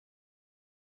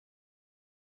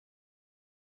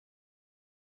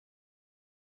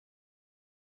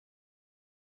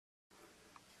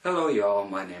Hello y'all,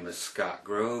 my name is Scott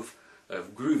Grove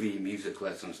of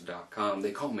GroovyMusicLessons.com.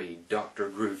 They call me Dr.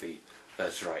 Groovy.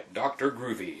 That's right, Dr.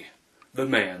 Groovy. The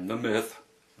man, the myth,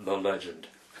 the legend.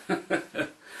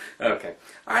 Okay,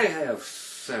 I have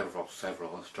several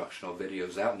instructional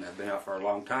videos out, and they've been out for a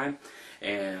long time.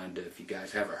 And if you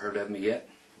guys haven't heard of me yet,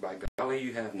 by golly,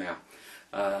 you have now.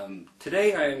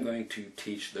 Today I am going to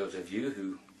teach those of you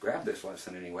who grab this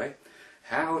lesson anyway,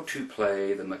 how to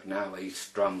play the McNally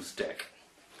Strumstick.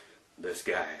 This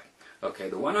guy. Okay,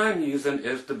 the one I'm using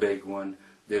is the big one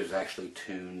that is actually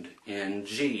tuned in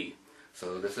G.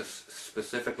 So this is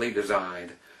specifically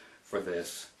designed for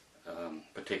this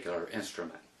particular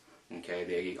instrument. Okay,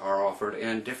 they are offered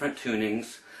in different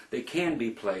tunings. They can be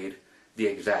played the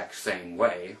exact same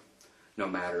way, no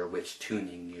matter which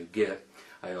tuning you get.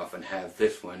 I often have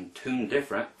this one tuned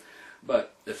different,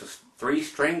 but this is a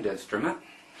 3-stringed instrument,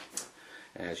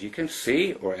 as you can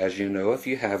see, or as you know if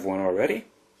you have one already.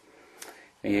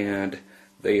 And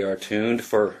they are tuned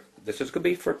for, this is going to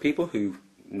be for people who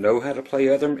know how to play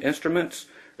other instruments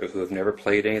or who have never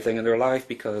played anything in their life,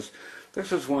 because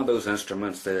this is one of those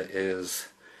instruments that is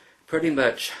pretty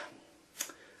much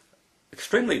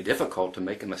extremely difficult to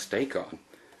make a mistake on.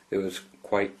 It was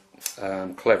quite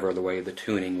clever the way the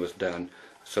tuning was done.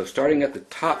 So starting at the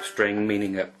top string,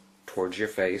 meaning up towards your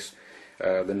face,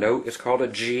 the note is called a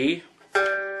G.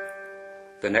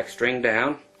 The next string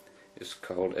down is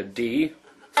called a D.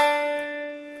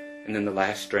 And then the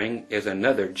last string is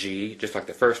another G, just like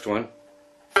the first one,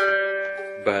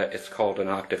 but it's called an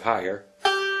octave higher.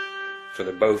 So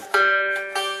they're both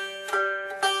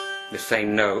the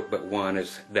same note, but one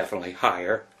is definitely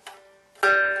higher.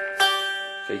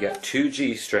 So you got 2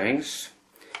 G strings,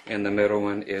 and the middle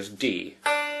one is D.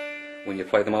 When you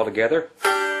play them all together,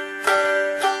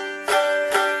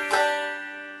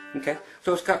 okay,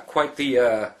 so it's got quite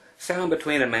the sound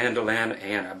between a mandolin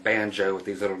and a banjo with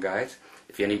these little guys.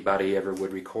 If anybody ever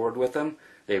would record with them,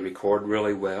 they record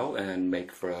really well and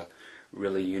make for a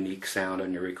really unique sound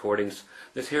on your recordings.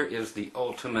 This here is the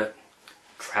ultimate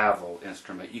travel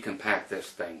instrument. You can pack this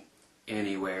thing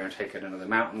anywhere and take it into the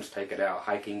mountains, take it out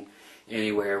hiking,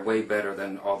 anywhere, way better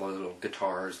than all the little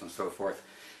guitars and so forth,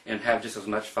 and have just as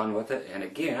much fun with it. And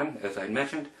again, as I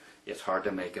mentioned, it's hard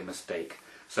to make a mistake.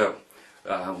 So,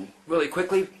 really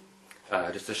quickly,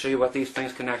 just to show you what these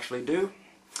things can actually do,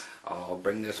 I'll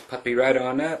bring this puppy right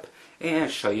on up and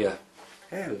show you,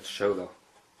 let's show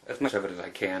as much of it as I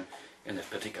can in this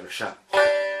particular shot.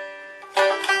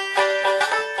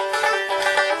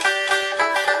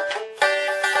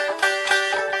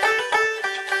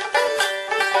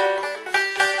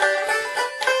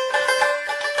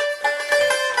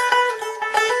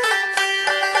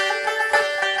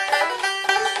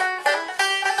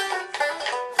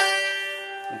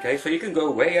 Okay, so you can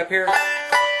go way up here.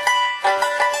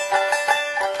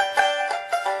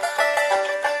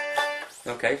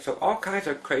 Okay, so all kinds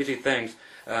of crazy things.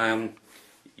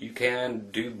 You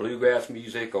can do bluegrass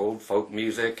music, old folk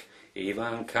music,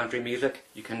 even country music.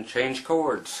 You can change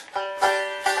chords.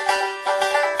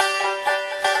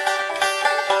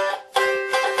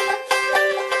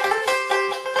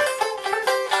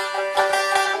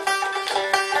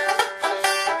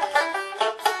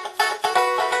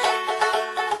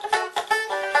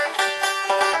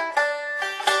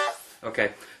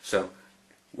 Okay, so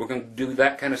we're going to do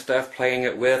that kind of stuff, playing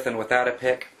it with and without a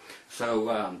pick.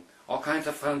 So all kinds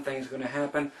of fun things are going to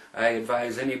happen. I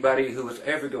advise anybody who is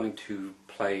ever going to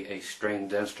play a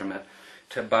stringed instrument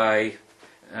to buy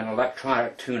an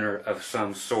electronic tuner of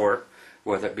some sort,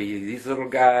 whether it be these little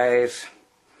guys.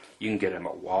 You can get them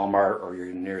at Walmart or your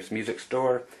nearest music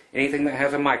store. Anything that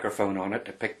has a microphone on it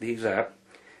to pick these up.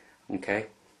 Okay,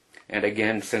 and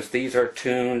again, since these are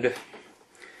tuned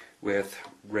with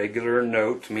regular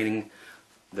notes, meaning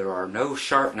there are no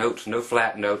sharp notes, no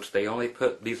flat notes. They only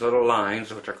put these little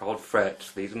lines, which are called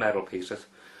frets, these metal pieces,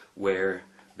 where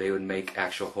they would make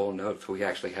actual whole notes. We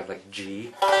actually have like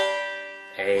G,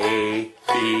 A,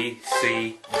 B,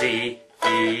 C, D,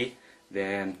 E,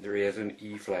 then there is an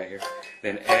E flat here,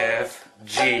 then F,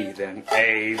 G, then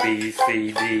A, B,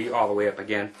 C, D, all the way up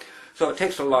again. So it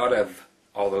takes a lot of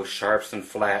all those sharps and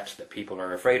flats that people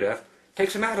are afraid of,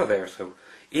 takes them out of there. So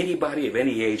anybody of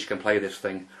any age can play this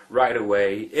thing right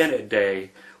away, in a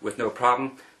day, with no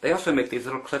problem. They also make these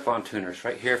little clip-on tuners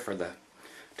right here for the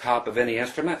top of any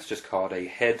instrument. It's just called a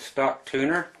headstock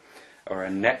tuner, or a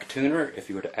neck tuner, if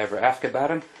you were to ever ask about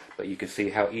them. But you can see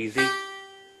how easy.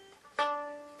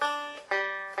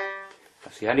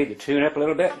 See, I need to tune up a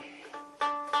little bit.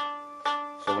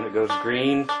 So when it goes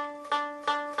green,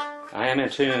 I am in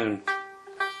tune.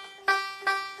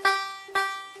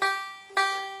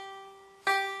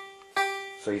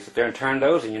 So you sit there and turn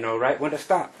those and you know right when to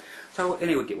stop. So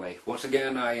anyway, once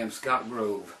again, I am Scott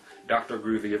Grove, Dr.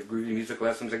 Groovy of Groovy Music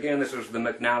Lessons. Again, this is the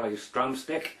McNally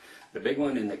Strumstick, the big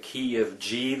one in the key of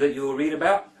G that you will read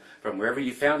about from wherever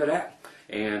you found it at.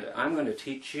 And I'm going to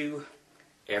teach you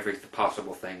every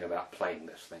possible thing about playing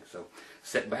this thing. So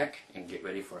sit back and get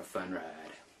ready for a fun ride.